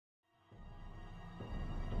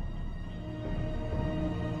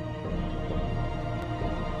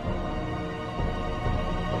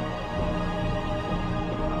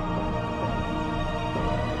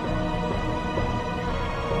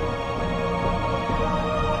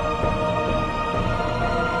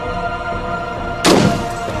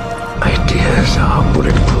are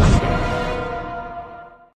bulletproof.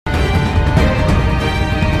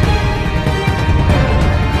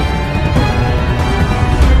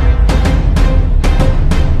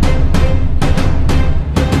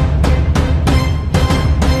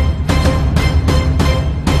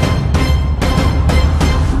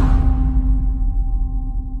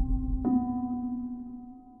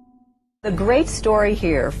 The great story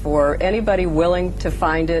here, for anybody willing to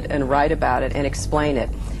find it and write about it and explain it,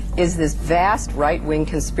 is this vast right-wing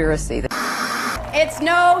conspiracy. It's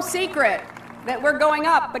no secret that we're going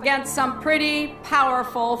up against some pretty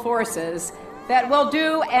powerful forces that will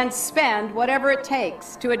do and spend whatever it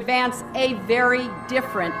takes to advance a very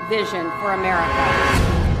different vision for America.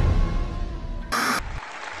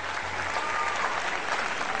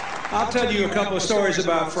 I'll tell you a couple of stories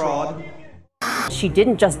about fraud. She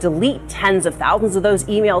didn't just delete tens of thousands of those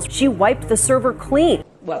emails, she wiped the server clean.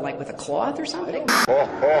 What, like with a cloth or something?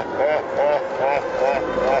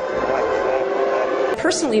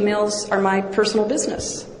 Personal emails are my personal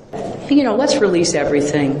business. You know, let's release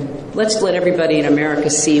everything. Let's let everybody in America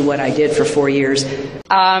see what I did for 4 years.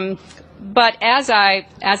 But as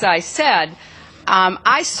I said,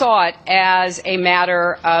 I saw it as a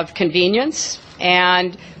matter of convenience,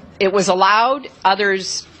 and it was allowed.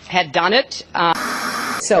 Others had done it.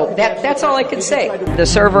 So that's all I can say. The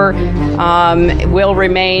server will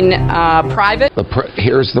remain private.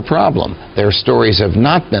 Here's the problem. Their stories have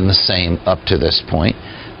not been the same up to this point.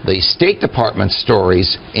 The State Department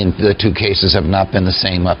stories in the two cases have not been the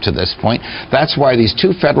same up to this point. That's why these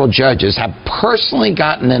two federal judges have personally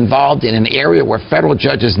gotten involved in an area where federal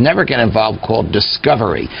judges never get involved, called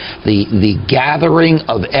discovery, the gathering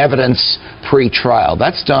of evidence pre-trial.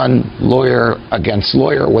 That's done lawyer against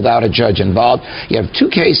lawyer without a judge involved. You have two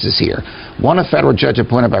cases here. One a federal judge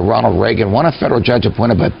appointed by Ronald Reagan, one a federal judge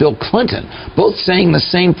appointed by Bill Clinton, both saying the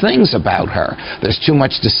same things about her. There's too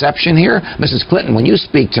much deception here. Mrs. Clinton, when you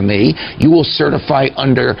speak to me, you will certify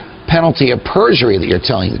under penalty of perjury that you're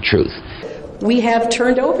telling the truth. We have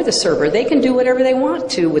turned over the server. They can do whatever they want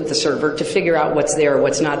to with the server to figure out what's there or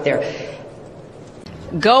what's not there.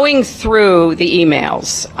 Going through the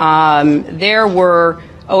emails, there were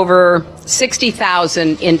over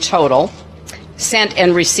 60,000 in total sent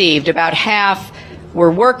and received. About half were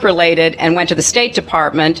work-related and went to the State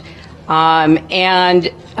Department,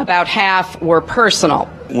 and about half were personal.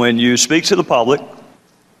 When you speak to the public,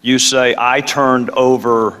 you say, I turned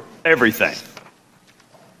over everything.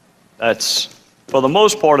 That's, for the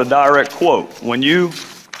most part, a direct quote. When you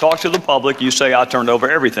talk to the public, you say, I turned over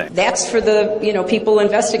everything. That's for the, people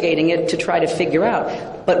investigating it to try to figure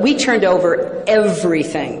out. But we turned over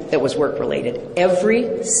everything that was work-related.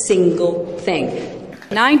 Every single thing.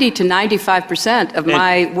 90 to 95% of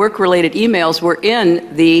my work-related emails were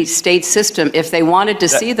in the state system. If they wanted to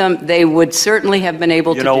see them, they would certainly have been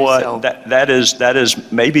able to do so. You know what? That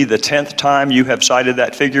is maybe the 10th time you have cited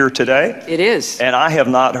that figure today. It is. And I have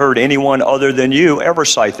not heard anyone other than you ever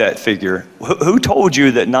cite that figure. Who told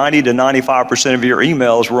you that 90 to 95% of your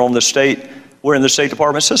emails were in the State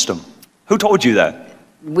Department system? Who told you that?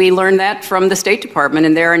 We learned that from the State Department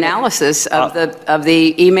in their analysis of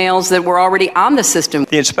the emails that were already on the system.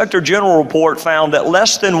 The Inspector General report found that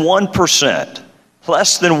less than 1%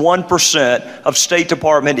 of State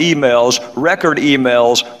Department emails, record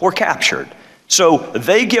emails, were captured. So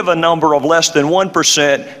they give a number of less than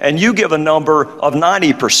 1%, and you give a number of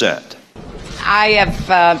 90%. I have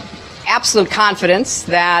absolute confidence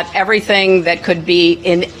that everything that could be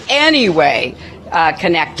in any way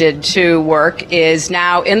connected to work is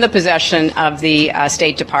now in the possession of the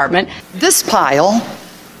State Department. This pile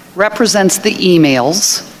represents the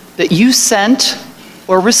emails that you sent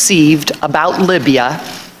or received about Libya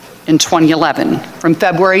in 2011, from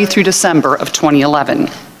February through December of 2011.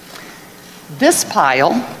 This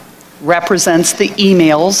pile represents the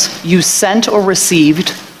emails you sent or received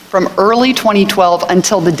from early 2012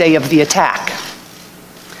 until the day of the attack.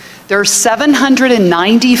 There are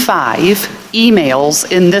 795 emails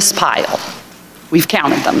in this pile. We've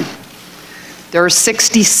counted them. There are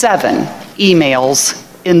 67 emails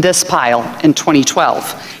in this pile in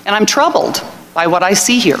 2012. And I'm troubled by what I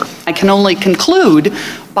see here. I can only conclude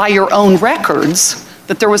by your own records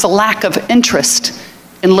that there was a lack of interest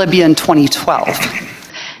in Libya in 2012.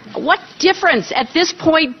 What difference at this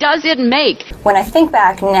point does it make? When I think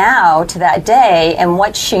back now to that day and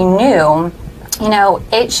what she knew,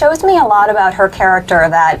 it shows me a lot about her character,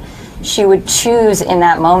 that, she would choose in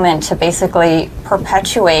that moment to basically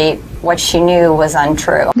perpetuate what she knew was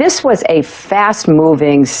untrue. This was a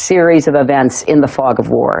fast-moving series of events in the fog of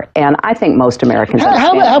war, and I think most Americans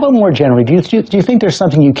understand. How about more generally? Do you think there's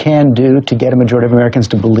something you can do to get a majority of Americans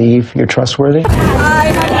to believe you're trustworthy?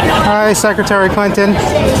 Hi, Secretary Clinton.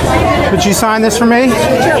 Would you sign this for me?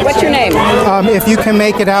 Sure. What's your name? If you can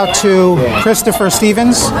make it out to Christopher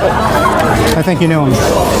Stevens. I think you knew him.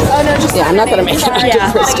 Yeah, I'm not going to make it out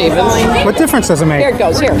to Chris Stevens. What difference does it make? Here it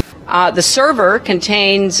goes, here. The server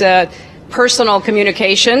contains personal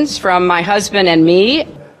communications from my husband and me.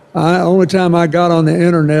 Only time I got on the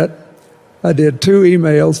internet, I did 2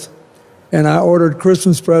 emails, and I ordered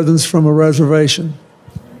Christmas presents from a reservation.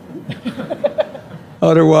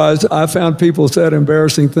 Otherwise, I found people said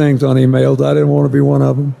embarrassing things on emails. I didn't want to be one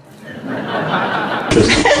of them.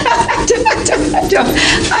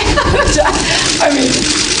 I mean,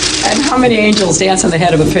 and how many angels dance on the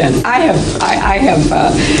head of a pin? I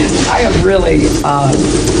have really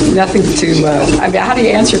nothing to. I mean, how do you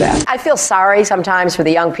answer that? I feel sorry sometimes for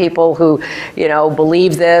the young people who,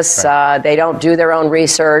 believe this. They don't do their own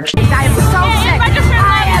research. I am so sick.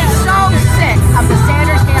 I am so sick of the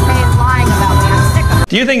Sanders campaign lying about me. I'm sick of it.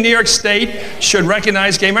 Do you think New York State should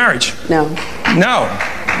recognize gay marriage? No. No.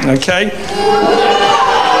 Okay.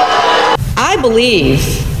 I believe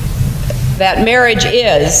that marriage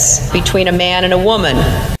is between a man and a woman.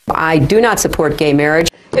 I do not support gay marriage.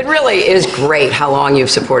 It really is great how long you've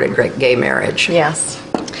supported gay marriage. Yes.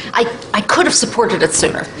 I could have supported it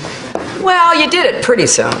sooner. Well, you did it pretty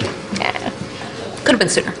soon. Yeah. Could have been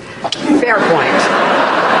sooner. Fair point.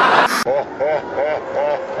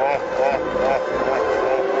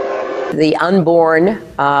 The unborn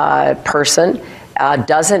person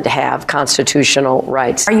doesn't have constitutional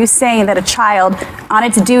rights. Are you saying that a child on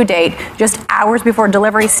its due date, just hours before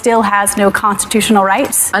delivery, still has no constitutional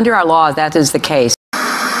rights? Under our law, that is the case.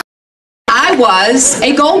 I was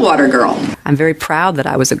a Goldwater girl. I'm very proud that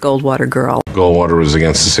I was a Goldwater girl. Goldwater was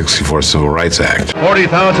against the '64 Civil Rights Act.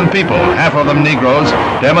 40,000 people, half of them Negroes,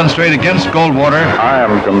 demonstrate against Goldwater. I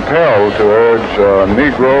am compelled to urge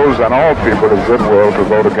Negroes and all people of goodwill to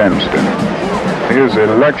vote against him. His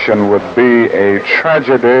election would be a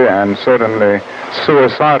tragedy and certainly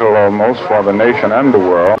suicidal almost for the nation and the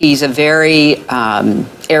world. He's a very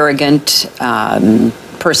arrogant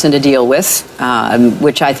person to deal with,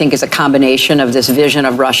 which I think is a combination of this vision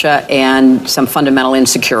of Russia and some fundamental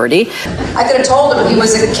insecurity. I could have told him he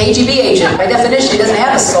was a KGB agent. By definition, he doesn't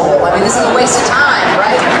have a soul. I mean, this is a waste of time,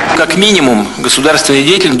 right? Как минимум, государственный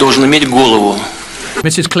деятель должен иметь голову.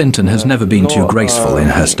 Mrs. Clinton has never been too graceful in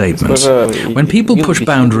her statements. When people push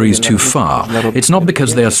boundaries too far, it's not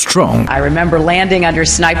because they are strong. I remember landing under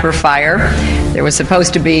sniper fire. There was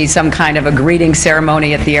supposed to be some kind of a greeting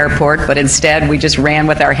ceremony at the airport, but instead we just ran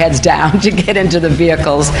with our heads down to get into the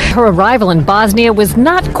vehicles. Her arrival in Bosnia was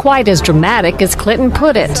not quite as dramatic as Clinton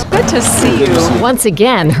put it. Good to see you. Once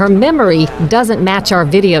again, her memory doesn't match our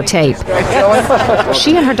videotape.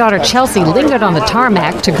 She and her daughter Chelsea lingered on the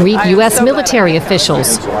tarmac to greet U.S. military officials.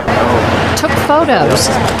 Took photos.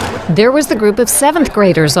 There was the group of 7th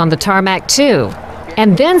graders on the tarmac too.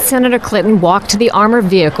 And then Senator Clinton walked to the armored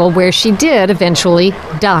vehicle where she did eventually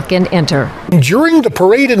dock and enter. During the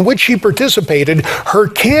parade in which she participated, her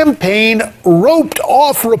campaign roped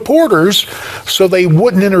off reporters so they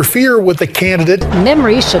wouldn't interfere with the candidate.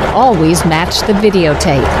 Memory should always match the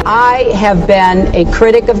videotape. I have been a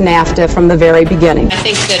critic of NAFTA from the very beginning. I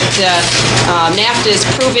think that NAFTA is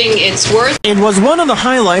proving its worth. It was one of the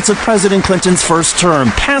highlights of President Clinton's first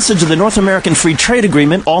term, passage of the North American Free Trade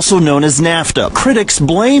Agreement, also known as NAFTA. Critics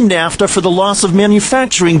blame NAFTA for the loss of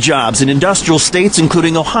manufacturing jobs in industrial states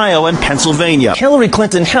including Ohio and Pennsylvania. Hillary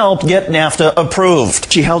Clinton helped get NAFTA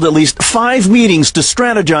approved. She held at least 5 meetings to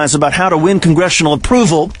strategize about how to win congressional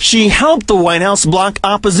approval. She helped the White House block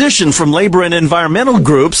opposition from labor and environmental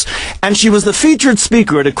groups, and she was the featured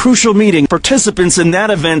speaker at a crucial meeting. Participants in that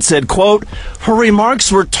event said, quote, her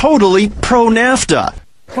remarks were totally pro-NAFTA.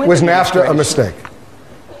 Was NAFTA a mistake?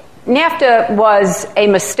 NAFTA was a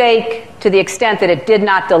mistake to the extent that it did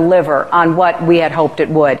not deliver on what we had hoped it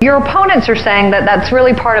would. Your opponents are saying that that's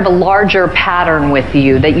really part of a larger pattern with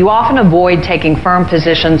you, that you often avoid taking firm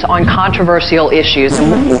positions on controversial issues.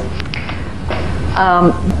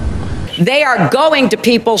 They are going to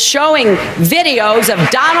people showing videos of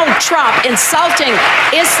Donald Trump insulting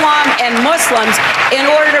Islam and Muslims in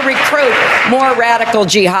order to recruit more radical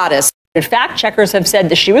jihadists. Fact checkers have said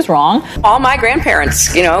that she was wrong. All my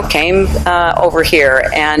grandparents, came over here,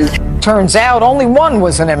 and turns out only one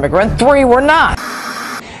was an immigrant, 3 were not.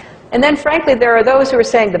 And then, frankly, there are those who are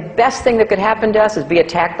saying the best thing that could happen to us is be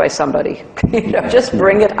attacked by somebody. Just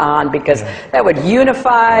bring it on, because that would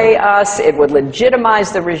unify us, it would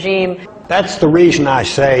legitimize the regime. That's the reason I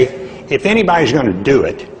say, if anybody's going to do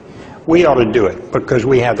it, we ought to do it, because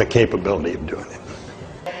we have the capability of doing it.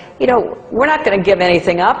 We're not going to give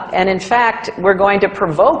anything up, and in fact, we're going to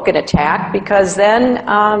provoke an attack, because then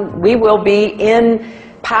we will be in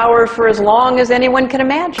power for as long as anyone can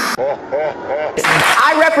imagine.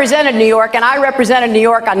 I represented New York, and I represented New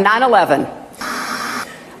York on 9/11.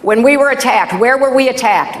 When we were attacked, where were we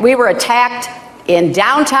attacked? We were attacked in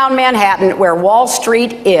downtown Manhattan, where Wall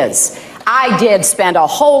Street is. I did spend a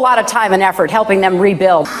whole lot of time and effort helping them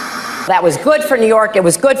rebuild. That was good for New York, it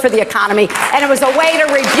was good for the economy, and it was a way to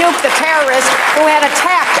rebuke the terrorists who had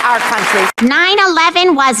attacked our country.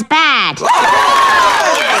 9/11 was bad.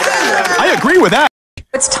 I agree with that.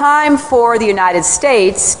 It's time for the United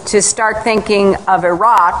States to start thinking of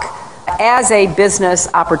Iraq as a business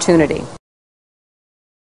opportunity.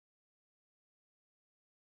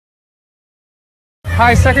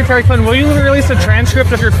 Hi, Secretary Clinton, will you release a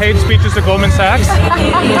transcript of your paid speeches to Goldman Sachs?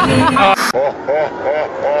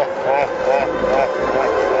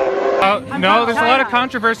 No, there's a lot of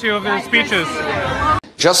controversy over their speeches.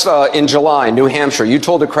 Just in July, New Hampshire, you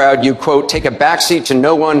told the crowd you, quote, take a backseat to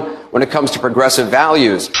no one when it comes to progressive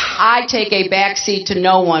values. I take a backseat to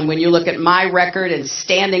no one when you look at my record and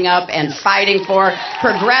standing up and fighting for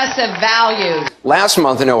progressive values. Last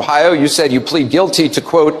month in Ohio, you said you plead guilty to,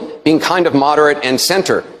 quote, being kind of moderate and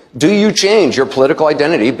center. Do you change your political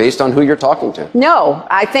identity based on who you're talking to? No,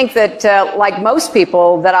 I think that, like most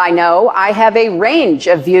people that I know, I have a range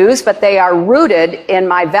of views, but they are rooted in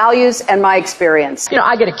my values and my experience.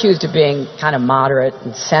 I get accused of being kind of moderate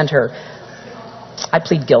and center. I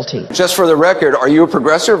plead guilty. Just for the record, are you a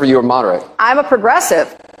progressive or are you a moderate? I'm a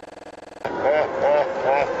progressive.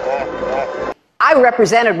 I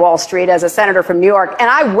represented Wall Street as a senator from New York, and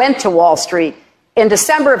I went to Wall Street in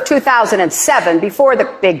December of 2007, before the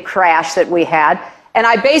big crash that we had, and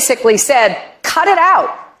I basically said, cut it out.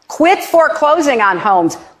 Quit foreclosing on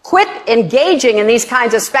homes. Quit engaging in these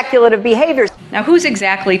kinds of speculative behaviors. Now, who's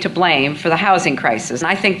exactly to blame for the housing crisis?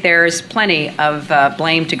 I think there's plenty of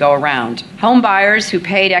blame to go around. Home buyers who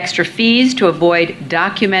paid extra fees to avoid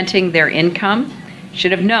documenting their income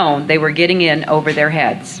should have known they were getting in over their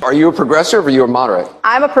heads. Are you a progressive or are you a moderate?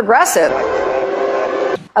 I'm a progressive.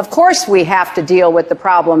 Of course we have to deal with the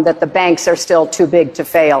problem that the banks are still too big to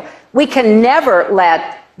fail. We can never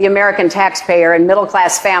let the American taxpayer and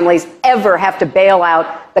middle-class families ever have to bail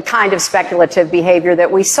out the kind of speculative behavior that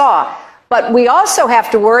we saw. But we also have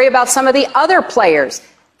to worry about some of the other players.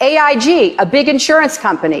 AIG, a big insurance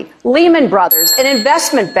company, Lehman Brothers, an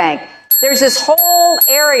investment bank. There's this whole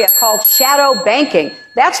area called shadow banking.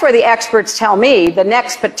 That's where the experts tell me the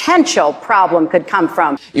next potential problem could come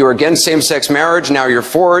from. You were against same-sex marriage. Now you're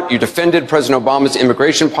for it. You defended President Obama's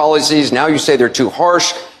immigration policies. Now you say they're too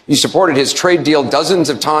harsh. You supported his trade deal dozens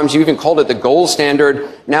of times. You even called it the gold standard.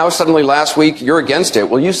 Now suddenly last week you're against it.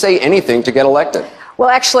 Will you say anything to get elected? Well,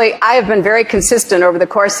 actually, I have been very consistent over the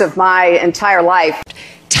course of my entire life.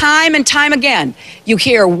 Time and time again, you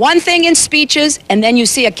hear one thing in speeches, and then you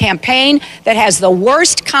see a campaign that has the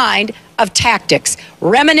worst kind of tactics,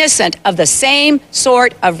 reminiscent of the same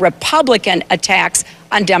sort of Republican attacks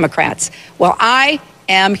on Democrats. Well, I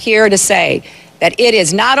am here to say that it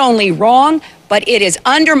is not only wrong, but it is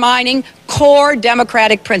undermining core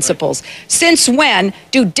democratic principles. Since when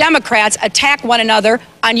do Democrats attack one another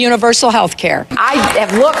on universal health care?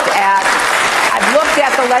 I've looked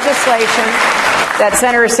at the legislation that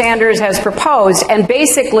Senator Sanders has proposed, and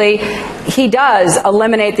basically he does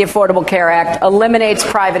eliminate the Affordable Care Act, eliminates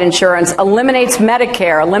private insurance, eliminates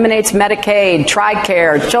Medicare, eliminates Medicaid,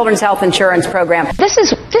 TRICARE, Children's Health Insurance Program. This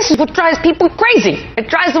is what drives people crazy. It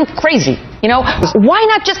drives them crazy. You know, why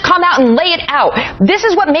not just come out and lay it out? This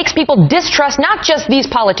is what makes people distrust not just these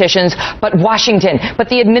politicians, but Washington, but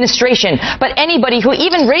the administration, but anybody who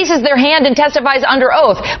even raises their hand and testifies under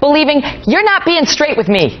oath, believing you're not being straight with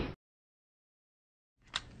me.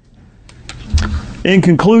 In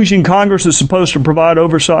conclusion, Congress is supposed to provide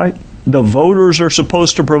oversight. The voters are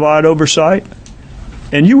supposed to provide oversight.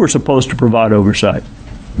 And you were supposed to provide oversight.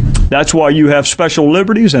 That's why you have special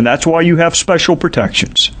liberties, and that's why you have special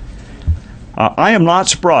protections. I am not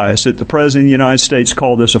surprised that the President of the United States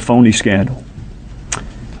called this a phony scandal.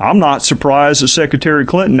 I'm not surprised that Secretary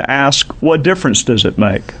Clinton asked, what difference does it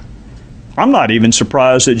make? I'm not even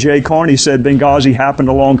surprised that Jay Carney said Benghazi happened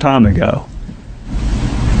a long time ago.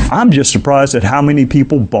 I'm just surprised at how many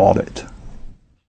people bought it.